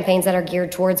ad campaigns that are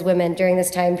geared towards women during this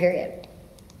time period.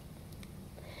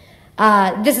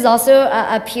 This is also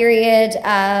a period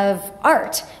of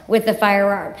art with the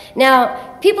firearm.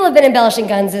 Now, people have been embellishing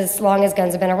guns as long as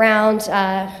guns have been around.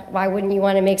 Why wouldn't you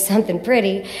want to make something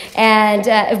pretty? And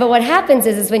but what happens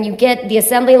is when you get the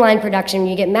assembly line production,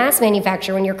 you get mass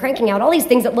manufacture, when you're cranking out all these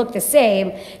things that look the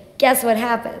same, guess what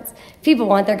happens? People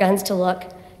want their guns to look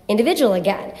individual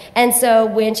again. And so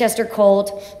Winchester,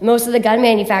 Colt, most of the gun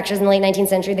manufacturers in the late 19th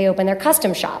century, they open their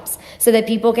custom shops so that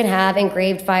people can have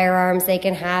engraved firearms. They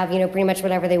can have, pretty much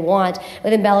whatever they want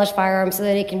with embellished firearms so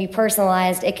that it can be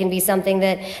personalized. It can be something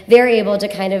that they're able to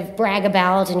kind of brag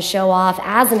about and show off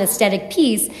as an aesthetic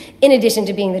piece in addition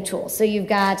to being the tool. So you've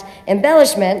got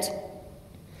embellishment,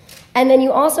 and then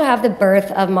you also have the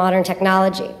birth of modern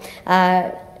technology.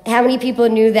 How many people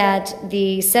knew that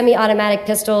the semi-automatic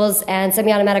pistols and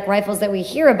semi-automatic rifles that we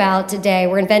hear about today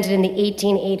were invented in the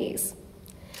 1880s?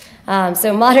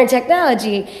 So modern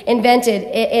technology invented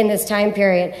in this time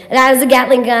period. And that is a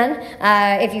Gatling gun.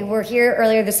 If you were here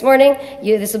earlier this morning,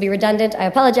 this will be redundant. I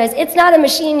apologize. It's not a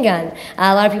machine gun.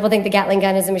 A lot of people think the Gatling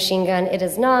gun is a machine gun. It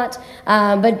is not.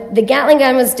 But the Gatling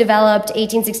gun was developed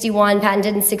 1861,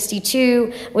 patented in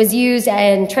 62, was used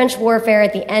in trench warfare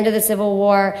at the end of the Civil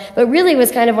War, but really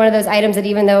was kind of one of those items that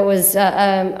even though it was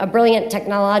a brilliant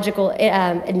technological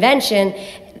invention,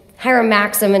 Hiram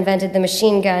Maxim invented the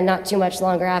machine gun not too much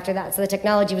longer after that, so the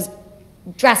technology was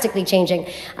drastically changing.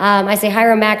 I say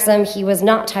Hiram Maxim, he was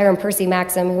not Hiram Percy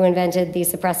Maxim who invented the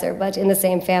suppressor, but in the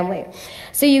same family.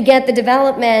 So you get the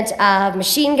development of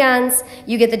machine guns,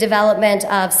 you get the development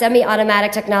of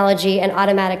semi-automatic technology and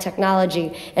automatic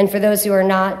technology. And for those who are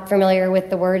not familiar with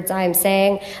the words I'm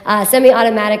saying,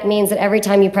 semi-automatic means that every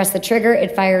time you press the trigger,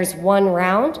 it fires one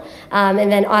round.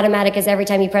 And then automatic is every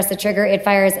time you press the trigger, it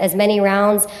fires as many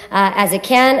rounds as it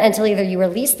can until either you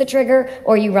release the trigger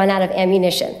or you run out of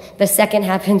ammunition. The second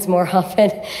happens more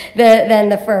often than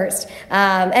the first.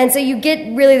 And so you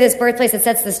get really this birthplace that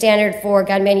sets the standard for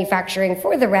gun manufacturing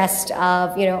for the rest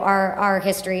of our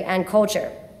history and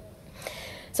culture.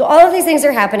 So all of these things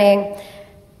are happening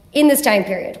in this time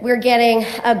period. We're getting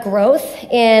a growth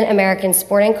in American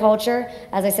sporting culture.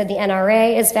 As I said, the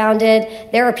NRA is founded.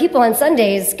 There are people on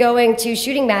Sundays going to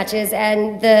shooting matches,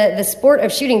 and the sport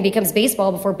of shooting becomes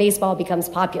baseball before baseball becomes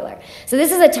popular. So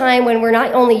this is a time when we're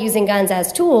not only using guns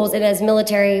as tools and as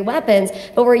military weapons,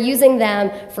 but we're using them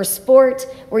for sport,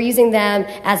 we're using them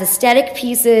as aesthetic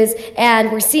pieces, and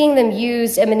we're seeing them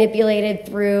used and manipulated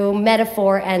through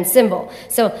metaphor and symbol.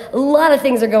 So a lot of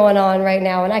things are going on right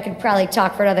now, and I could probably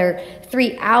talk for another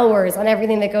 3 hours on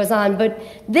everything that goes on, but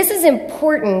this is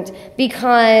important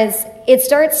because it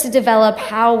starts to develop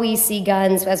how we see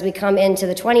guns as we come into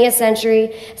the 20th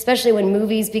century, especially when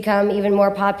movies become even more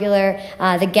popular,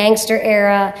 the gangster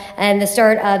era, and the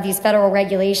start of these federal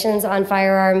regulations on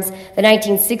firearms. The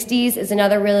 1960s is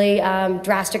another really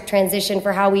drastic transition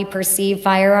for how we perceive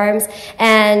firearms.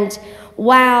 And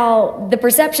while the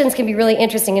perceptions can be really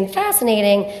interesting and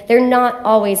fascinating, they're not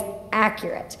always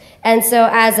accurate. And so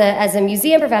as a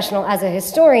museum professional, as a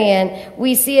historian,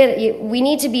 we see it, we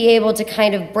need to be able to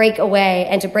kind of break away,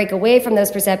 and to break away from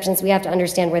those perceptions, we have to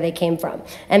understand where they came from.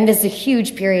 And this is a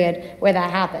huge period where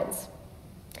that happens.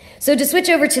 So to switch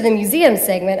over to the museum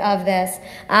segment of this,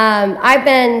 I've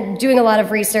been doing a lot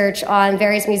of research on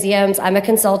various museums. I'm a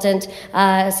consultant,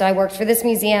 so I worked for this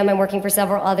museum. I'm working for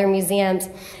several other museums.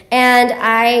 And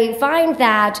I find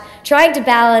that trying to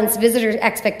balance visitors'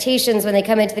 expectations when they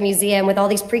come into the museum with all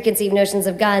these preconceived notions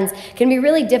of guns can be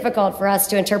really difficult for us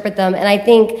to interpret them. And I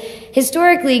think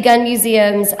historically, gun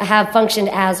museums have functioned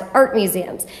as art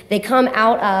museums. They come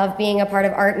out of being a part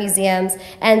of art museums,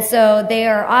 and so they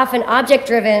are often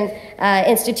object-driven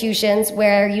institutions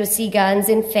where you see guns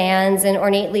in fans and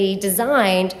ornately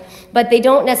designed, but they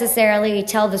don't necessarily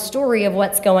tell the story of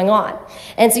what's going on.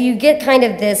 And so you get kind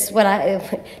of this,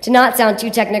 to not sound too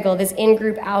technical, this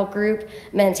in-group, out-group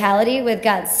mentality with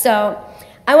guns. So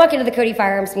I walk into the Cody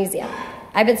Firearms Museum.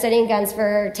 I've been studying guns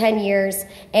for 10 years,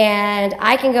 and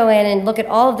I can go in and look at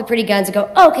all of the pretty guns and go,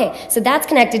 oh, okay, so that's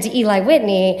connected to Eli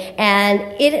Whitney, and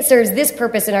it serves this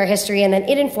purpose in our history, and then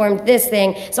it informed this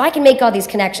thing, so I can make all these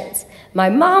connections. My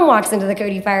mom walks into the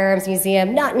Cody Firearms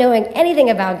Museum not knowing anything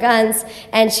about guns,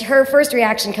 and her first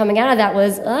reaction coming out of that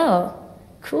was, oh,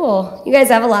 cool, you guys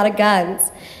have a lot of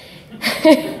guns.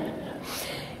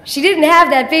 She didn't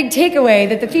have that big takeaway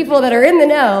that the people that are in the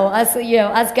know,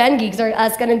 us gun geeks or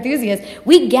us gun enthusiasts,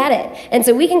 we get it. And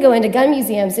so we can go into gun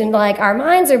museums and our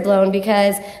minds are blown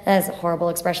because, that's a horrible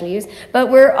expression to use, but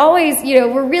we're always,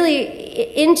 we're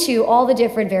really into all the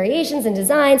different variations and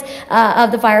designs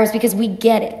of the firearms because we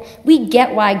get it. We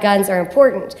get why guns are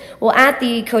important. Well, at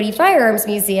the Cody Firearms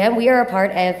Museum, we are a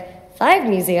part of 5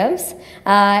 museums,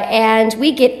 and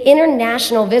we get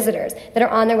international visitors that are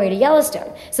on their way to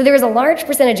Yellowstone. So there is a large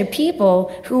percentage of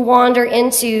people who wander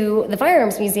into the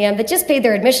Firearms Museum that just paid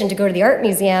their admission to go to the art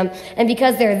museum, and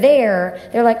because they're there,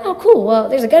 they're like, oh, cool, well,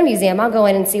 there's a gun museum. I'll go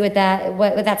in and see what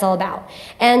that's all about.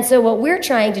 And so what we're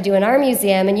trying to do in our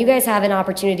museum, and you guys have an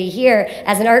opportunity here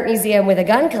as an art museum with a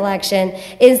gun collection,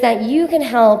 is that you can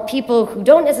help people who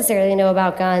don't necessarily know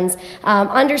about guns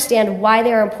understand why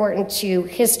they're important to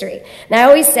history. And I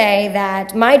always say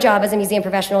that my job as a museum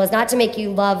professional is not to make you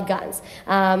love guns.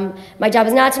 My job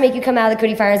is not to make you come out of the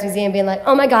Cody Firearms Museum being like,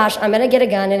 oh my gosh, I'm going to get a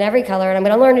gun in every color, and I'm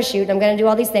going to learn to shoot, and I'm going to do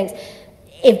all these things.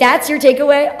 If that's your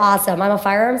takeaway, awesome. I'm a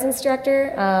firearms instructor,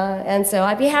 and so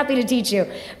I'd be happy to teach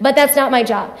you. But that's not my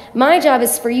job. My job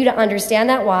is for you to understand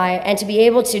that why and to be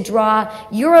able to draw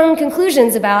your own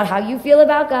conclusions about how you feel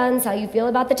about guns, how you feel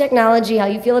about the technology, how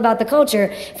you feel about the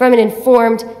culture from an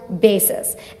informed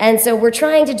basis. And so we're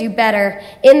trying to do better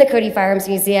in the Cody Firearms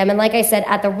Museum. And like I said,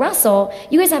 at the Russell,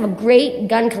 you guys have a great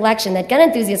gun collection that gun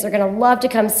enthusiasts are going to love to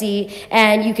come see,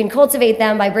 and you can cultivate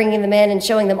them by bringing them in and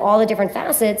showing them all the different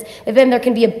facets. But then there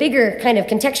can be a bigger kind of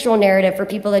contextual narrative for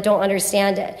people that don't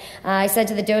understand it. I said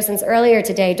to the docents earlier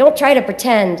today, don't try to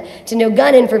pretend to know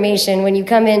gun information when you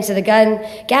come into the gun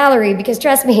gallery, because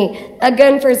trust me, a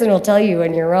gun person will tell you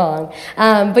when you're wrong.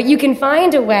 But you can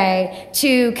find a way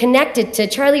to connect it to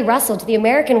Charlie Russell, to the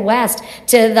American West,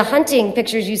 to the hunting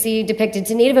pictures you see depicted,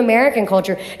 to Native American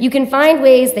culture. You can find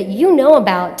ways that you know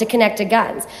about to connect to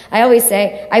guns. I always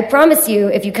say, I promise you,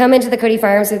 if you come into the Cody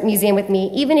Firearms Museum with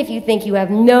me, even if you think you have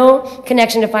no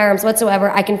connection to firearms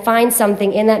whatsoever, I can find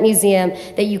something in that museum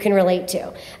that you can relate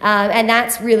to. And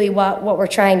that's really what we're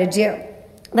trying to do.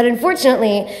 But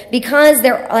unfortunately, because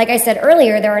there, like I said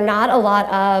earlier, there are not a lot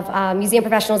of museum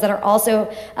professionals that are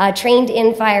also trained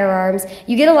in firearms,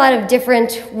 you get a lot of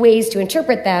different ways to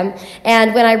interpret them.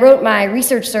 And when I wrote my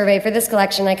research survey for this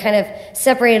collection, I kind of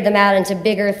separated them out into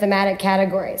bigger thematic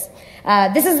categories.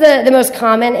 This is the most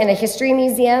common in a history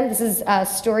museum. This is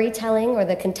storytelling, or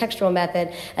the contextual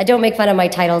method. Don't make fun of my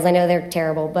titles. I know they're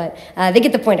terrible, but they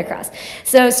get the point across.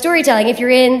 So storytelling, if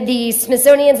you're in the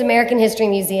Smithsonian's American History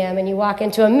Museum and you walk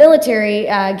into a military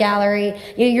gallery,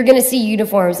 you're going to see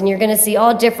uniforms, and you're going to see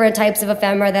all different types of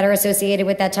ephemera that are associated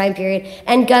with that time period,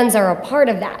 and guns are a part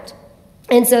of that.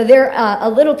 And so they're a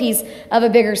little piece of a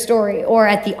bigger story. Or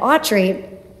at the Autry,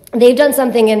 they've done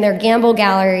something in their Gamble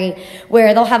gallery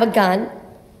where they'll have a gun,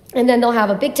 and then they'll have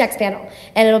a big text panel,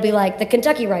 and it'll be like the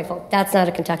Kentucky rifle. That's not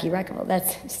a Kentucky rifle.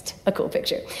 That's just a cool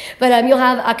picture. But you'll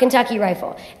have a Kentucky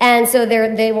rifle. And so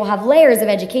they will have layers of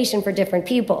education for different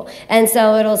people. And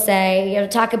so it'll say,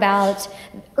 talk about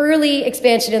early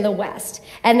expansion in the West.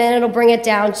 And then it'll bring it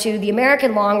down to the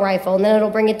American long rifle, and then it'll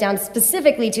bring it down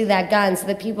specifically to that gun so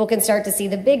that people can start to see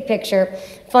the big picture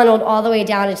funneled all the way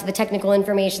down into the technical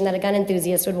information that a gun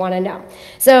enthusiast would want to know.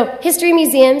 So history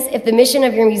museums, if the mission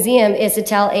of your museum is to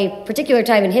tell a particular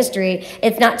time in history,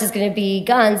 it's not just going to be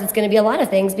guns, it's going to be a lot of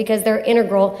things because they're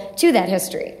integral to that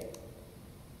history.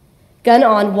 Gun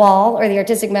on wall, or the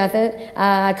artistic method.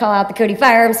 I call out the Cody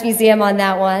Firearms Museum on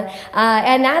that one.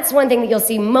 And that's one thing that you'll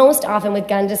see most often with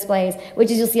gun displays,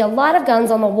 which is you'll see a lot of guns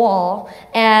on the wall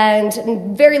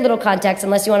and very little context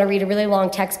unless you want to read a really long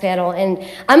text panel. And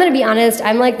I'm going to be honest,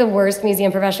 I'm like the worst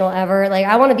museum professional ever. Like,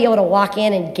 I want to be able to walk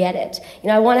in and get it.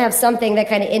 I want to have something that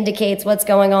kind of indicates what's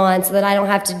going on so that I don't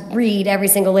have to read every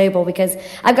single label, because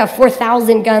I've got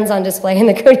 4,000 guns on display in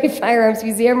the Cody Firearms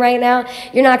Museum right now.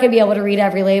 You're not going to be able to read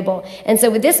every label. And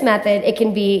so with this method, it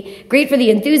can be great for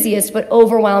the enthusiast, but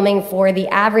overwhelming for the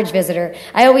average visitor.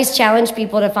 I always challenge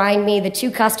people to find me the 2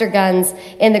 Custer guns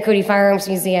in the Cody Firearms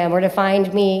Museum, or to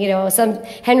find me, some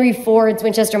Henry Ford's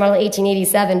Winchester Model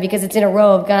 1887, because it's in a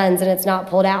row of guns and it's not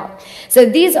pulled out. So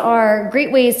these are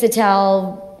great ways to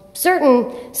tell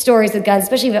certain stories with guns,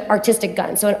 especially with artistic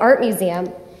guns. So an art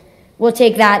museum will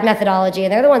take that methodology,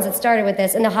 and they're the ones that started with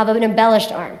this, and they'll have an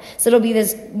embellished arm. So it'll be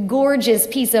this gorgeous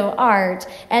piece of art,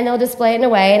 and they'll display it in a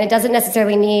way, and it doesn't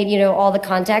necessarily need, all the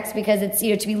context, because it's,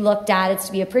 to be looked at, it's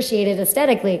to be appreciated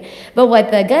aesthetically. But what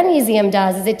the gun museum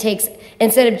does is it takes,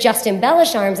 instead of just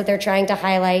embellished arms that they're trying to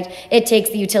highlight, it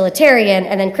takes the utilitarian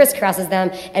and then crisscrosses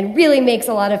them, and really makes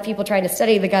a lot of people trying to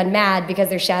study the gun mad because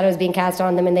their shadow is being cast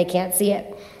on them and they can't see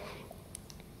it.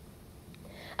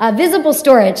 Visible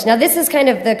storage. Now, this is kind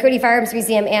of the Cody Firearms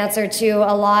Museum answer to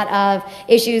a lot of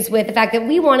issues with the fact that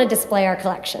we want to display our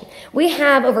collection. We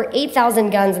have over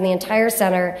 8,000 guns in the entire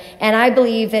center, and I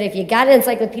believe that if you got an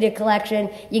encyclopedic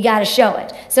collection, you got to show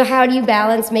it. So how do you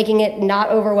balance making it not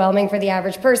overwhelming for the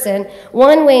average person?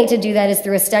 One way to do that is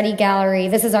through a study gallery.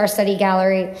 This is our study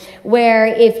gallery, where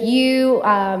if you,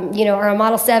 are a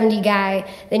Model 70 guy,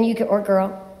 then you could, or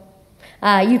girl,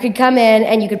 you could come in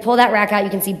and you could pull that rack out. You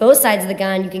can see both sides of the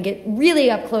gun. You can get really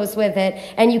up close with it,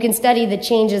 and you can study the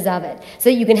changes of it.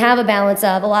 So you can have a balance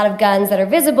of a lot of guns that are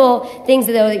visible, things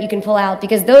though that you can pull out,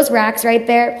 because those racks right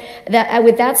there,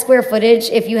 with that square footage,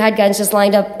 if you had guns just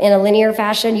lined up in a linear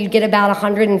fashion, you'd get about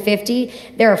 150.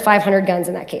 There are 500 guns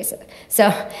in that case.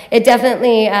 So it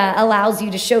definitely allows you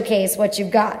to showcase what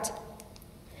you've got.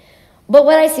 But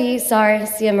what I see, sorry,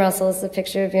 C.M. Russell is a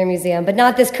picture of your museum, but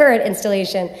not this current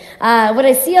installation. What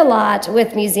I see a lot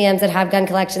with museums that have gun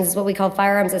collections is what we call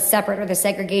firearms as separate, or the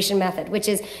segregation method, which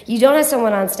is you don't have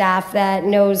someone on staff that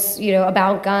knows,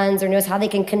 about guns or knows how they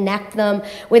can connect them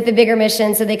with the bigger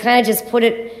mission, so they kind of just put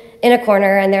it in a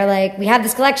corner, and they're like, we have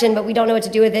this collection, but we don't know what to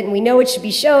do with it, and we know it should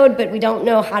be showed, but we don't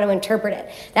know how to interpret it.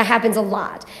 That happens a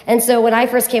lot. And so when I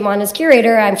first came on as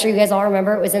curator, I'm sure you guys all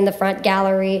remember, it was in the front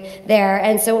gallery there.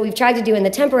 And so what we've tried to do in the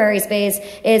temporary space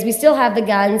is we still have the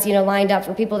guns, lined up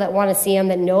for people that want to see them,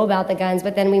 that know about the guns,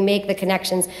 but then we make the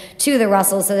connections to the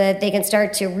Russells so that they can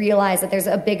start to realize that there's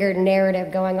a bigger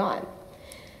narrative going on.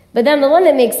 But then the one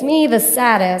that makes me the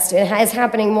saddest, and is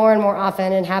happening more and more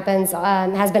often, and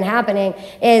has been happening,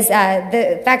 is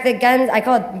the fact that guns, I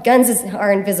call it guns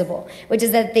are invisible, which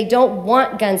is that they don't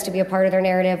want guns to be a part of their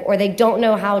narrative, or they don't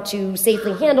know how to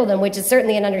safely handle them, which is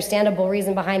certainly an understandable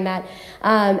reason behind that,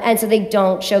 and so they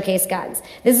don't showcase guns.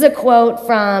 This is a quote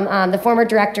from the former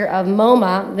director of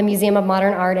MoMA, the Museum of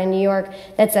Modern Art in New York,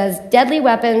 that says, "Deadly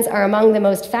weapons are among the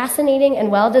most fascinating and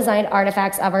well-designed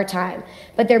artifacts of our time,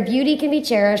 but their beauty can be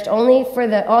cherished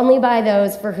only by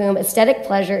those for whom aesthetic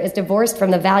pleasure is divorced from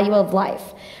the value of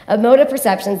life. Of motive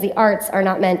perceptions, the arts are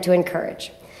not meant to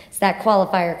encourage." It's that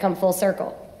qualifier come full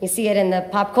circle. You see it in the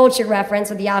pop culture reference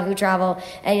with Yahoo Travel,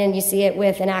 and then you see it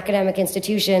with an academic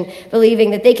institution believing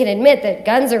that they can admit that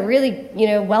guns are really,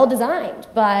 well designed,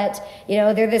 but,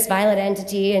 they're this violent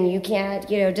entity and you can't,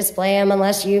 display them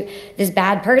unless you, this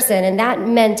bad person. And that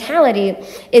mentality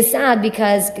is sad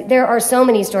because there are so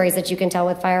many stories that you can tell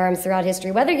with firearms throughout history,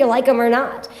 whether you like them or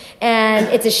not. And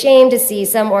it's a shame to see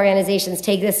some organizations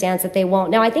take this stance that they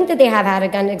won't. Now, I think that they have had a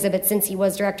gun exhibit since he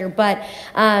was director, but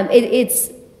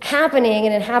it's happening,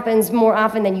 and it happens more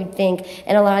often than you'd think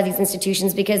in a lot of these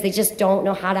institutions because they just don't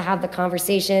know how to have the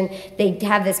conversation. They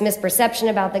have this misperception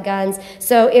about the guns.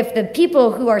 So if the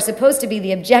people who are supposed to be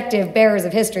the objective bearers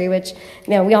of history, which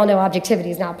we all know objectivity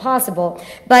is not possible,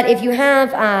 but if you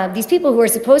have these people who are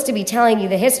supposed to be telling you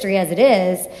the history as it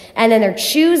is, and then they're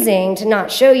choosing to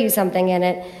not show you something in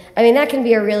it, that can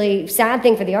be a really sad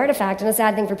thing for the artifact and a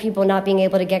sad thing for people not being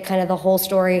able to get kind of the whole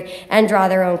story and draw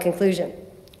their own conclusion.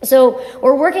 So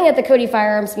we're working at the Cody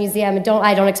Firearms Museum, and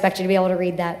I don't expect you to be able to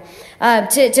read that,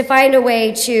 to find a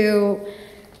way to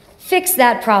fix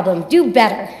that problem, do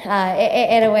better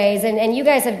in a ways. And you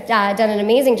guys have done an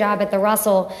amazing job at the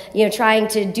Russell, trying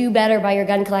to do better by your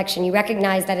gun collection. You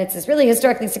recognize that it's this really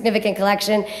historically significant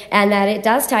collection and that it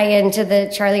does tie into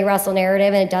the Charlie Russell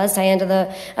narrative and it does tie into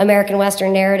the American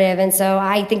Western narrative. And so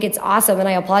I think it's awesome, and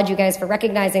I applaud you guys for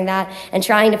recognizing that and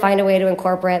trying to find a way to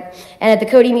incorporate. And at the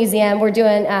Cody Museum, we're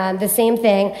doing the same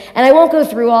thing. And I won't go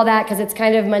through all that because it's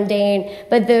kind of mundane,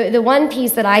 but the one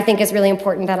piece that I think is really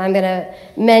important that I'm going to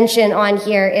mention on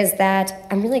here is that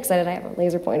I'm really excited I have a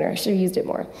laser pointer. I should have used it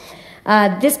more.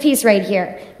 This piece right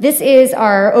here, this is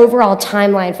our overall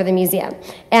timeline for the museum.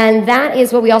 And that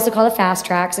is what we also call a fast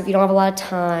track. So if you don't have a lot of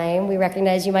time, we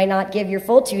recognize you might not give your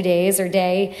full 2 days or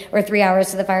day or 3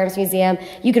 hours to the Firearms Museum.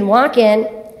 You can walk in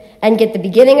and get the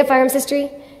beginning of firearms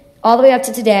history, all the way up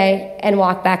to today, and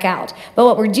walk back out. But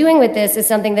what we're doing with this is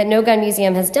something that no gun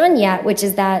museum has done yet, which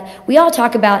is that we all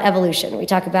talk about evolution. We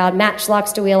talk about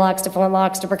matchlocks to wheel locks to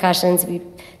flintlocks to percussions. If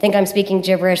you think I'm speaking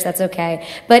gibberish, that's okay.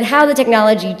 But how the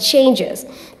technology changes.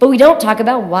 But we don't talk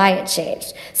about why it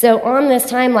changed. So on this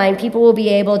timeline, people will be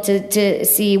able to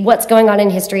see what's going on in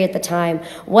history at the time.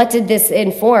 What did this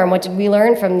inform? What did we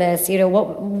learn from this?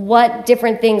 What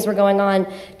different things were going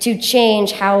on to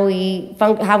change how we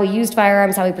used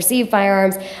firearms, how we perceived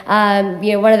firearms.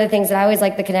 One of the things that I always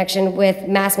like the connection with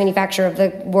mass manufacture of the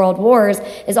world wars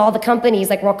is all the companies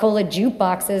like Rocola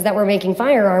jukeboxes that were making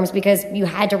firearms because you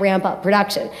had to ramp up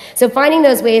production. So finding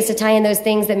those ways to tie in those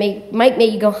things that might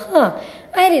make you go,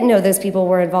 I didn't know those people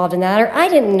were involved in that, or I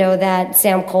didn't know that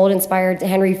Sam Colt inspired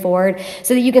Henry Ford,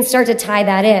 so that you can start to tie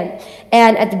that in.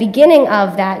 And at the beginning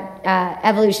of that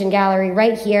evolution gallery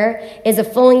right here is a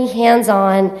fully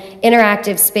hands-on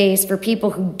interactive space for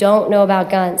people who don't know about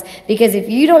guns. Because if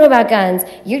you don't know about guns,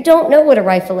 you don't know what a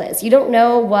rifle is. You don't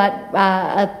know what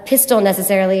a pistol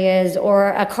necessarily is, or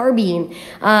a carbine.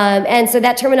 And so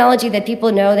that terminology that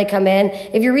people know, they come in,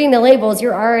 if you're reading the labels,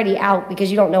 you're already out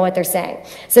because you don't know what they're saying.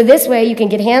 So this way you can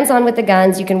get hands-on with the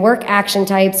guns, you can work action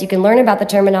types, you can learn about the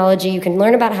terminology, you can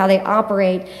learn about how they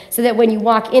operate, so that when you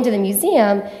walk into the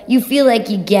museum, you feel like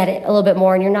you get it a little bit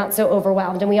more and you're not so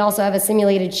overwhelmed. And we also have a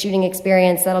simulated shooting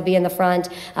experience that'll be in the front,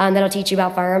 that'll teach you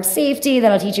about firearm safety,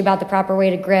 that'll teach you about the proper way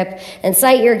to grip and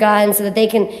sight your gun so that they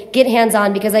can get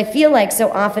hands-on, because I feel like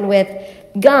so often with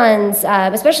guns,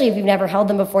 especially if you've never held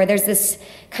them before, there's this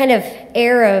kind of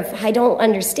air of, I don't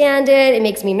understand it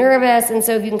makes me nervous. And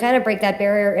so if you can kind of break that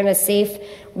barrier in a safe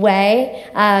way,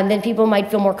 then people might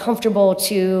feel more comfortable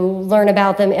to learn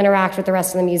about them, interact with the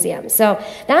rest of the museum. So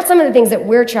that's some of the things that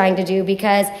we're trying to do,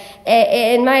 because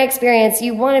in my experience,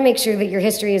 you want to make sure that your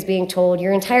history is being told,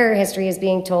 your entire history is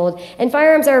being told, and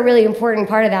firearms are a really important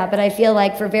part of that. But I feel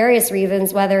like for various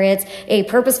reasons, whether it's a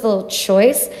purposeful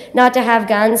choice not to have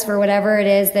guns for whatever it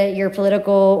is that your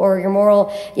political or your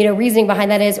moral, reasoning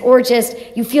behind that is, or just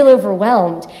you feel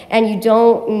overwhelmed and you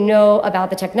don't know about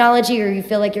the technology, or you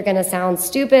feel like you're going to sound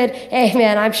stupid. Hey,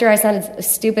 man, I'm sure I sounded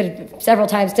stupid several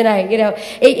times tonight.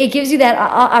 It gives you that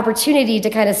opportunity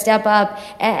to kind of step up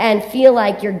and feel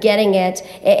like you're getting it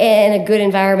in a good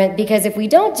environment. Because if we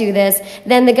don't do this,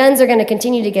 then the guns are going to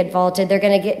continue to get vaulted. They're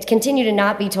going to continue to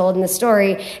not be told in the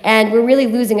story. And we're really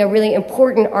losing a really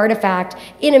important artifact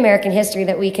in American history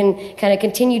that we can kind of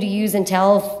continue to use and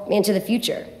tell into the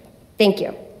future. Thank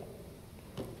you.